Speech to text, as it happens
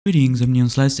Greetings, I'm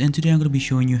NeonSlice, and today I'm going to be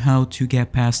showing you how to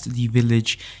get past the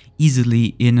village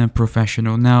easily in a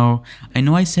professional. Now, I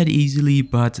know I said easily,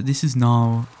 but this is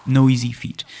no easy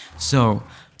feat. So,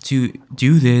 to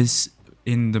do this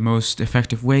in the most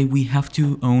effective way, we have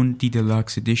to own the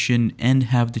deluxe edition and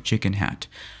have the chicken hat.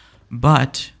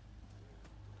 But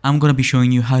I'm going to be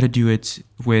showing you how to do it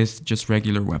with just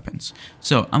regular weapons.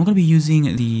 So, I'm going to be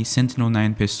using the Sentinel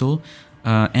 9 pistol.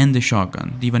 And the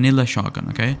shotgun, the vanilla shotgun,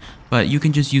 okay? But you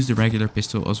can just use the regular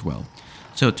pistol as well.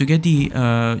 So to get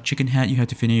the chicken hat, you have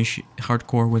to finish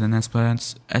hardcore with an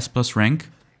S+ rank.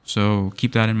 So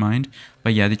keep that in mind.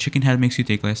 But yeah, the chicken hat makes you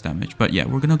take less damage. But yeah,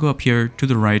 we're gonna go up here to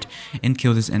the right and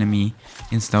kill this enemy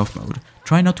in stealth mode.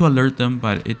 Try not to alert them,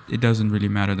 but it doesn't really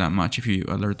matter that much if you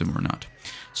alert them or not.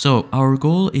 So our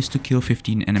goal is to kill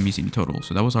 15 enemies in total.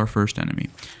 So that was our first enemy.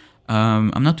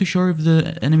 I'm not too sure if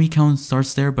the enemy count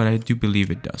starts there, but I do believe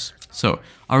it does. So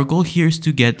our goal here is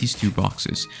to get these two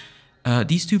boxes.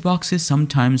 These two boxes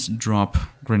sometimes drop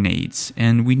grenades,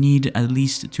 and we need at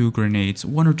least 2 grenades,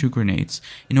 1 or 2 grenades,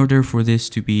 in order for this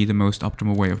to be the most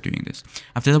optimal way of doing this.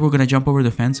 After that, we're going to jump over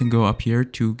the fence and go up here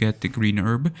to get the green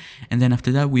herb, and then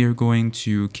after that, we are going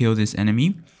to kill this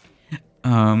enemy.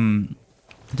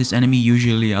 This enemy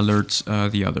usually alerts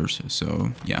the others,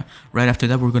 so yeah. Right after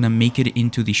that, we're gonna make it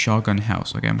into the shotgun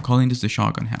house. Okay, I'm calling this the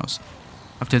shotgun house.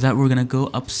 After that, we're gonna go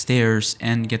upstairs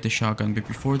and get the shotgun, but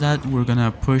before that, we're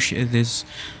gonna push this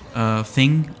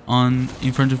thing on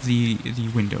in front of the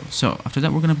window. So after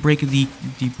that, we're gonna break the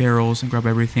barrels and grab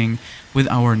everything with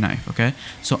our knife. Okay,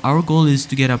 so our goal is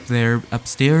to get up there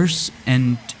upstairs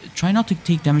and try not to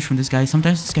take damage from this guy.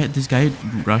 Sometimes this guy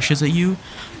rushes at you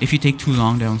if you take too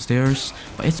long downstairs,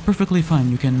 but it's perfectly fine.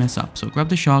 You can mess up. So grab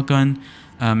the shotgun,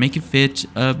 make it fit.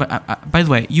 But by the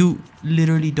way, you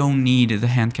literally don't need the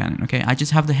hand cannon. Okay, I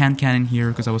just have the hand cannon here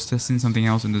because I was testing something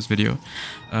else in this video.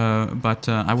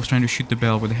 I was trying to shoot the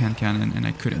bell with the hand cannon and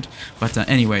I couldn't. But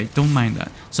anyway, don't mind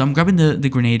that. So I'm grabbing the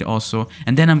grenade also,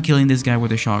 and then I'm killing this guy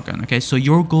with a shotgun. Okay, so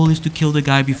your goal is to kill the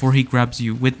guy before he grabs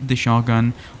you with the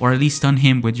shotgun, or at least stun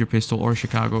him with your pistol or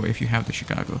Chicago if you have the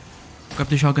Chicago. Grab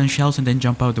the shotgun shells and then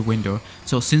jump out the window.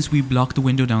 So since we blocked the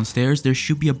window downstairs, there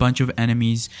should be a bunch of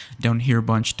enemies down here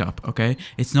bunched up, okay?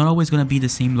 It's not always going to be the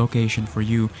same location for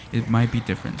you. It might be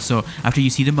different. So after you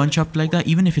see them bunch up like that,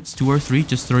 even if it's 2 or 3,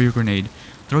 just throw your grenade.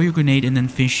 Throw your grenade and then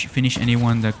finish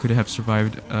anyone that could have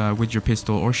survived with your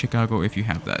pistol or Chicago if you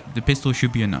have that. The pistol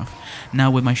should be enough.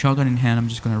 Now with my shotgun in hand, I'm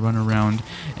just going to run around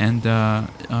and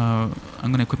I'm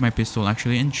going to equip my pistol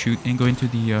actually and shoot and go into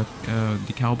the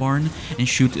cow barn and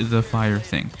shoot the fire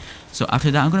thing. So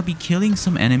after that, I'm going to be killing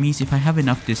some enemies if I have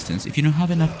enough distance. If you don't have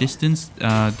enough distance,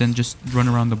 then just run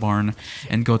around the barn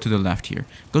and go to the left here.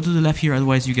 Go to the left here,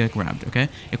 otherwise you get grabbed, okay?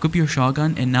 Equip your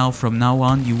shotgun, and now from now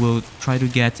on, you will try to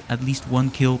get at least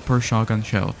 1 kill per shotgun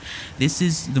shell. This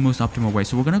is the most optimal way.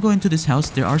 So we're going to go into this house.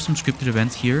 There are some scripted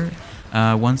events here.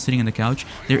 One sitting on the couch.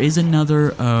 There is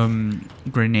another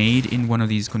grenade in one of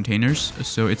these containers,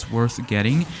 so it's worth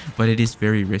getting, but it is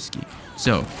very risky.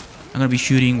 So I'm going to be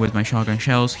shooting with my shotgun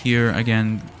shells here.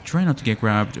 Again, try not to get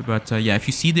grabbed. But yeah, if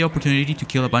you see the opportunity to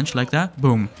kill a bunch like that,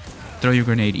 boom, throw your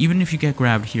grenade. Even if you get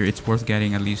grabbed here, it's worth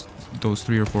getting at least those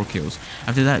 3 or 4 kills.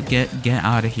 After that, get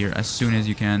out of here as soon as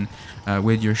you can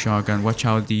with your shotgun. Watch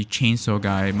out, the chainsaw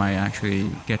guy might actually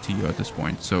get to you at this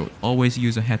point. So always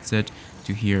use a headset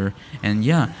to hear. And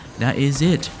yeah, that is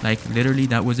it. Like literally,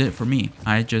 that was it for me.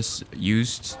 I just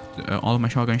used all of my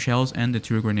shotgun shells and the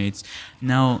 2 grenades.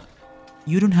 Now,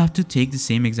 you don't have to take the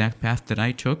same exact path that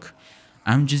I took.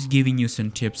 I'm just giving you some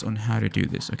tips on how to do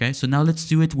this, okay? So now let's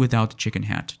do it without the chicken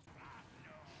hat.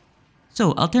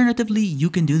 So alternatively, you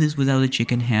can do this without a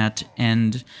chicken hat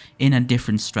and in a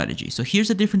different strategy. So here's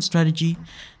a different strategy.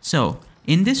 So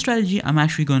in this strategy, I'm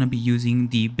actually going to be using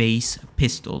the base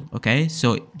pistol, okay?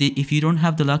 So if you don't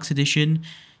have deluxe edition,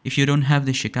 if you don't have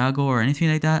the Chicago or anything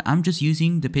like that, I'm just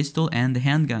using the pistol and the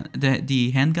handgun,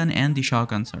 the handgun and the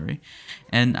shotgun, sorry.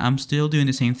 And I'm still doing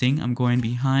the same thing. I'm going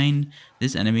behind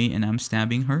this enemy and I'm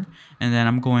stabbing her. And then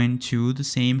I'm going to the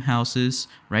same houses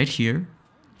right here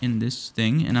in this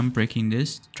thing. And I'm breaking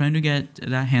this, trying to get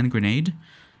that hand grenade.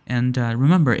 And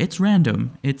remember, it's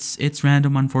random. It's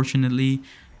random, unfortunately.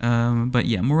 But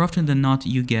yeah, more often than not,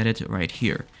 you get it right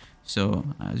here. So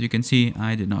as you can see,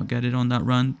 I did not get it on that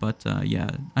run, but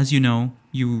yeah, as you know,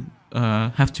 you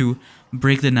have to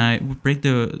break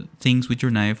the things with your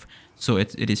knife, so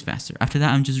it is faster. After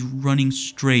that, I'm just running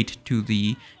straight to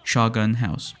the shotgun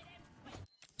house.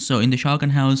 So in the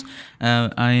shotgun house,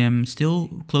 I am still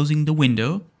closing the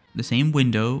window, the same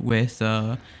window with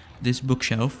this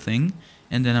bookshelf thing,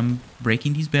 and then I'm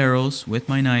breaking these barrels with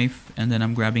my knife, and then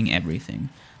I'm grabbing everything.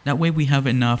 That way we have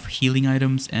enough healing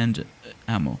items and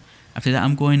ammo. After that,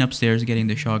 I'm going upstairs getting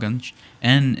the shotgun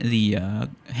and the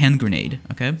hand grenade.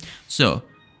 Okay, so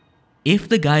if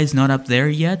the guy is not up there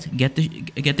yet, get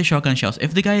the shotgun shells.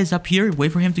 If the guy is up here,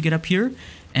 wait for him to get up here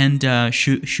and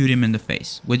shoot him in the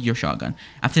face with your shotgun.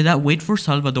 After that, wait for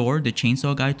Salvador, the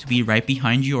chainsaw guy, to be right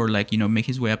behind you, or like, you know, make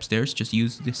his way upstairs. Just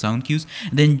use the sound cues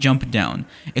and then jump down.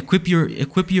 Equip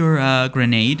your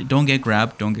grenade. Don't get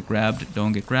grabbed. Don't get grabbed.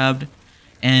 Don't get grabbed.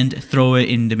 And throw it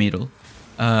in the middle.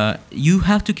 You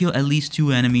have to kill at least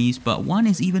 2 enemies, but 1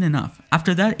 is even enough.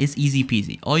 After that, it's easy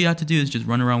peasy. All you have to do is just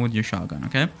run around with your shotgun,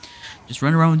 okay? Just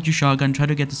run around with your shotgun, try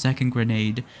to get the second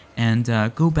grenade, and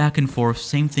go back and forth.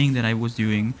 Same thing that I was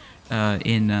doing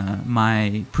in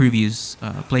my previous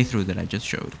playthrough that I just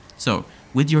showed. So,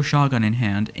 with your shotgun in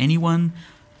hand, anyone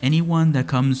that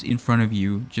comes in front of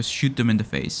you, just shoot them in the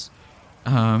face.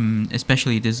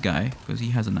 Especially this guy, because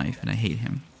he has a knife and I hate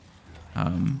him.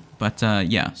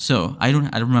 Yeah, so I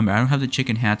remember I don't have the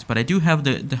chicken hat, but I do have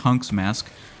the Hunk's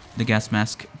mask, the gas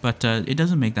mask, but it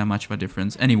doesn't make that much of a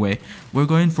difference. Anyway, we're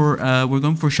going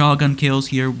for shotgun kills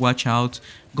here. Watch out,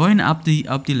 going up the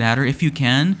ladder if you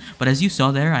can. But as you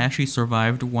saw there, I actually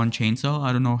survived 1 chainsaw.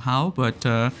 I don't know how, but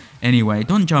anyway,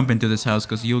 don't jump into this house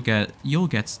because you'll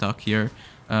get stuck here.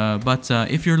 But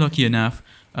if you're lucky enough,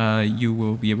 you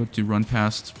will be able to run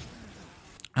past.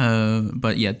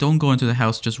 But yeah, don't go into the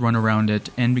house, just run around it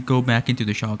and go back into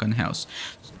the shotgun house.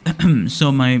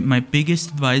 So my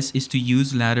biggest advice is to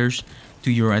use ladders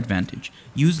to your advantage.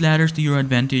 Use ladders to your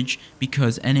advantage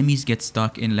because enemies get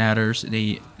stuck in ladders.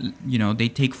 They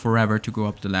take forever to go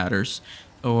up the ladders,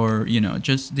 or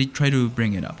just they try to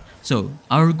bring it up. So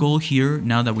our goal here,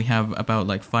 now that we have about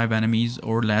like 5 enemies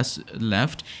or less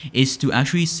left, is to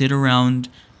actually sit around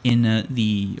in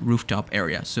the rooftop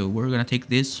area. So we're gonna take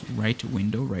this right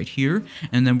window right here,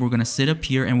 and then we're gonna sit up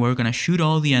here and we're gonna shoot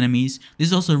all the enemies. This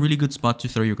is also a really good spot to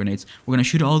throw your grenades. We're gonna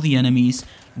shoot all the enemies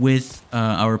with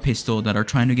our pistol that are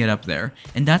trying to get up there,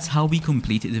 and that's how we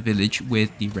complete the village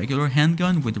with the regular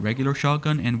handgun, with the regular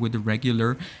shotgun, and with the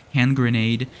regular hand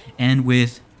grenade, and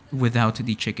without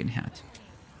the chicken hat.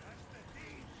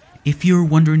 If you're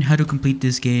wondering how to complete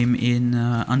this game in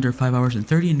under 5 hours and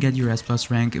 30 and get your S+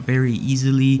 rank very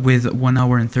easily with 1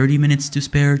 hour and 30 minutes to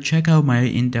spare, check out my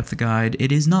in-depth guide.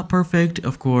 It is not perfect,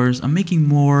 of course. I'm making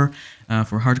more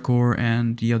for hardcore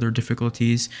and the other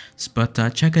difficulties, but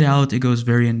check it out. It goes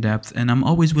very in-depth, and I'm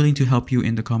always willing to help you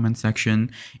in the comment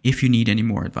section if you need any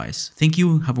more advice. Thank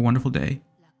you. Have a wonderful day.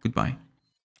 Goodbye.